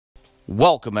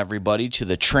Welcome everybody to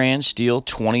the TRANSSTEEL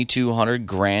 2200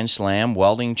 Grand Slam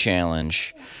Welding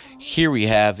Challenge. Here we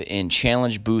have in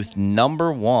challenge booth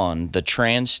number 1 the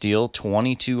TRANSSTEEL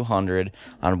 2200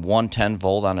 on 110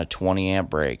 volt on a 20 amp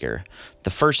breaker. The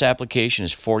first application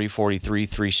is 4043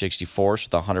 364 with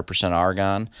 100%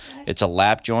 argon. It's a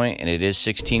lap joint and it is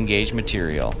 16 gauge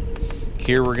material.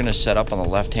 Here we're going to set up on the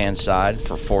left hand side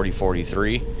for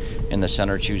 4043. In the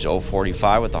center choose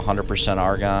 045 with 100%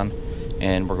 argon.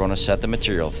 And we're going to set the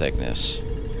material thickness.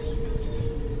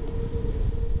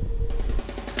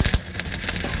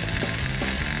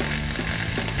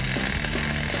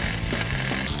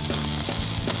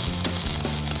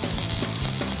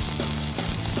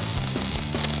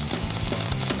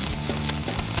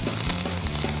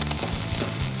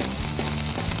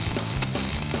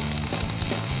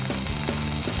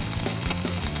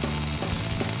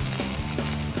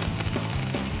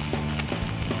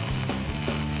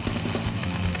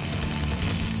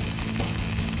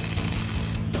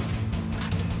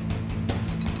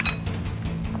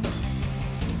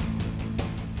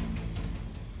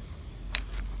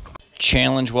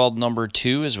 Challenge weld number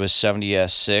 2 is with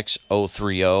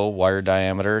 70S6030 wire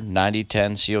diameter,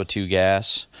 9010 CO2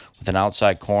 gas with an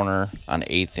outside corner on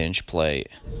 1/8 inch plate.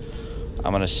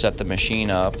 I'm going to set the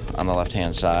machine up on the left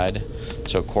hand side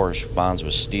so it corresponds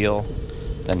with steel.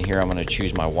 Then here I'm going to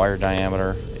choose my wire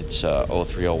diameter. It's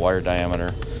 030 wire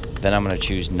diameter. Then I'm going to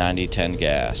choose 9010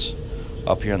 gas.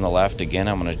 Up here on the left again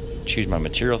I'm going to choose my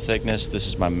material thickness. This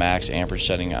is my max amperage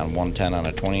setting on 110 on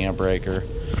a 20 amp breaker.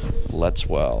 Let's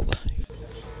weld.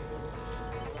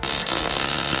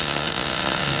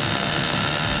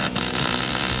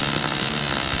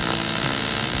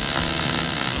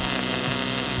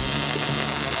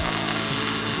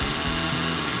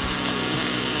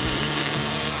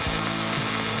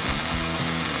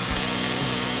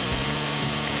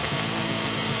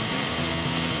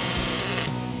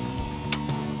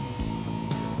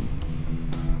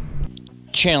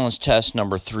 Challenge test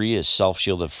number 3 is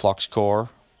self-shielded flux core,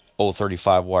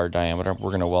 035 wire diameter. We're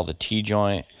going to weld a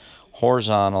T-joint,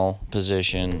 horizontal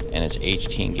position, and it's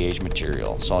 18 gauge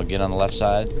material. So I'll get on the left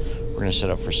side. We're going to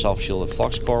set up for self-shielded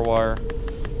flux core wire.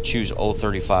 Choose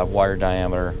 035 wire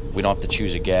diameter. We don't have to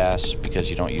choose a gas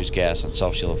because you don't use gas on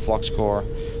self-shielded flux core.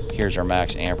 Here's our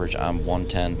max amperage on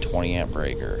 110 20 amp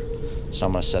breaker. So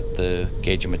I'm going to set the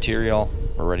gauge of material.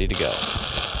 We're ready to go.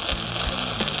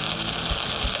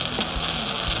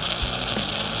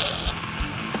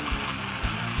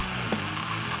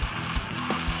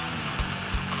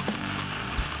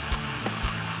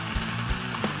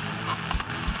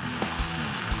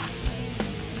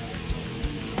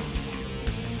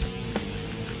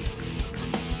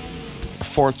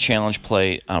 Fourth challenge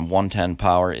plate on 110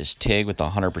 power is TIG with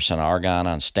 100% argon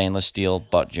on stainless steel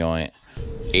butt joint,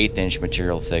 1/8 inch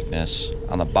material thickness.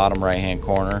 On the bottom right hand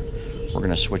corner we're going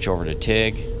to switch over to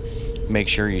TIG. Make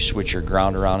sure you switch your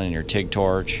ground around in your TIG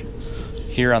torch.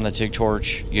 Here on the TIG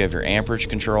torch you have your amperage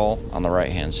control on the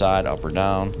right hand side, up or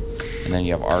down, and then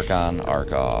you have arc on,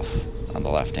 arc off on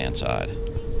the left hand side.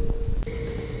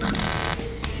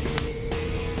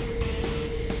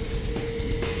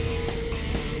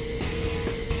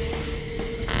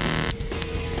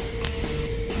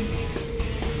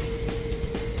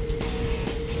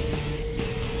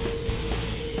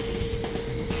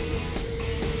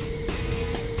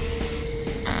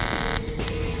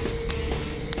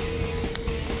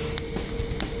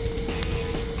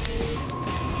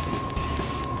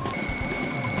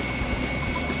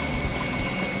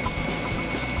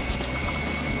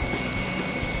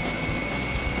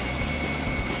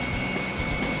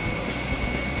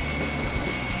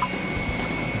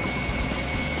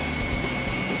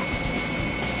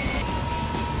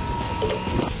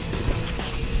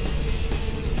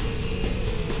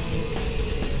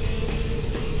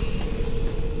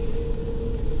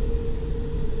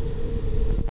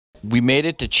 We made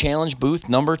it to challenge booth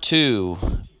number 2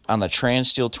 on the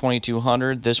TRANSSTEEL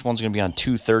 2200. This one's going to be on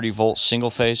 230 volt single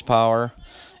phase power.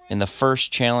 In the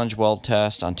first challenge weld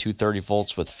test on 230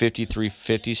 volts with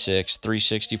 5356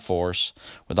 364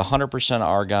 with 100%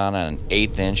 argon and an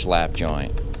 1/8 inch lap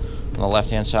joint. On the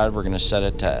left hand side we're going to set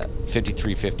it to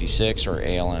 5356 or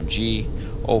ALMG,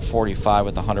 045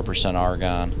 with 100%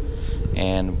 argon.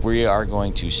 And we are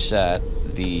going to set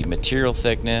the material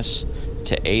thickness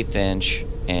to 1/8 inch,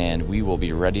 and we will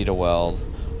be ready to weld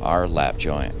our lap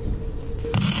joint.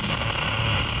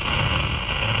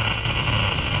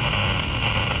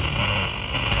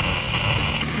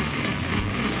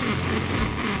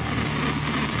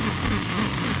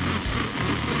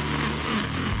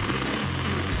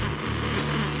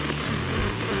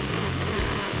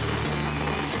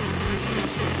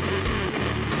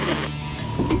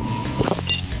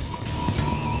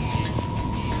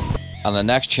 On the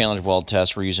next challenge weld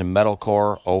test, we're using metal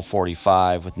core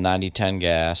 045 with 9010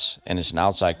 gas, and it's an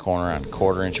outside corner on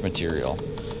 1/4 inch material.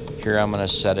 Here I'm going to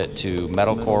set it to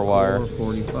metal core wire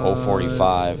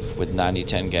 045 with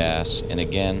 9010 gas, and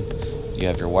again you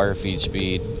have your wire feed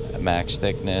speed at max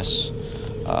thickness,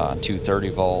 230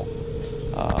 volt.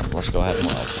 Let's go ahead and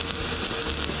weld.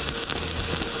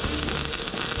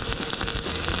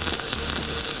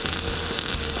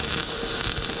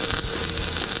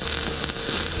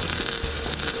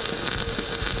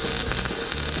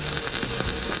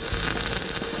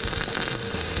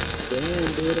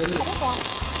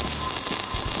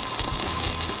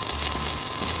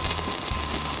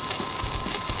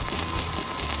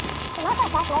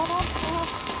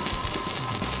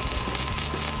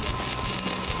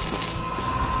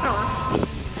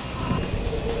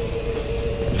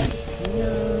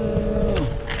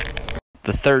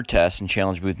 The third test in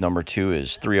challenge booth number 2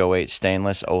 is 308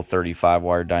 stainless 035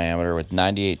 wire diameter with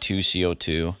 98.2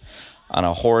 CO2 on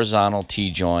a horizontal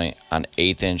T-joint on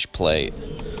 1/8 inch plate.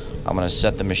 I'm going to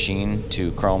set the machine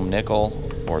to chrome nickel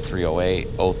or 308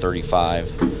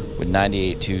 035 with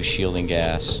 98.2 shielding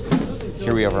gas.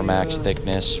 Here we have our max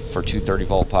thickness for 230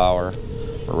 volt power.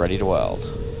 We're ready to weld.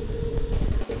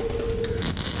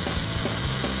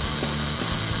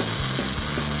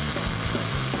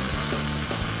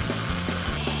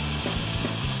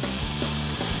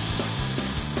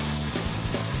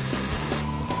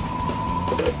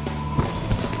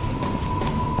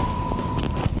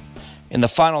 And the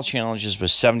final challenge is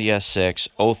with 70S6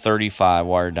 035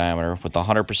 wire diameter with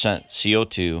 100%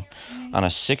 CO2 on a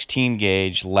 16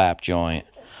 gauge lap joint.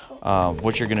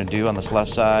 What you're going to do on this left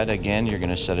side, again, you're going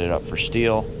to set it up for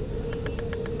steel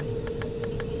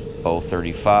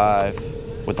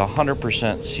 035 with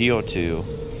 100% CO2,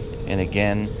 and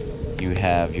again you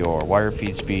have your wire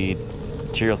feed speed,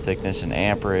 material thickness, and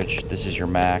amperage. This is your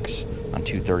max on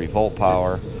 230 volt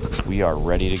power. We are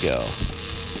ready to go.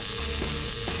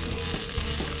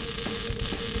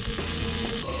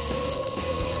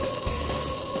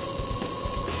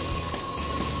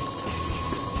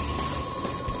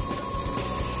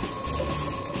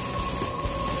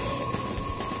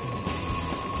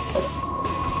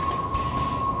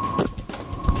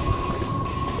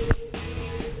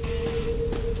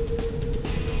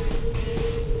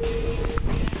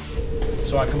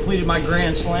 So I completed my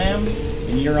Grand Slam,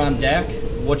 and you're on deck.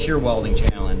 What's your welding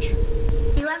challenge?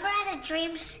 You ever had a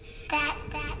dream that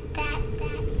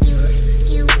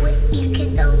you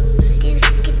could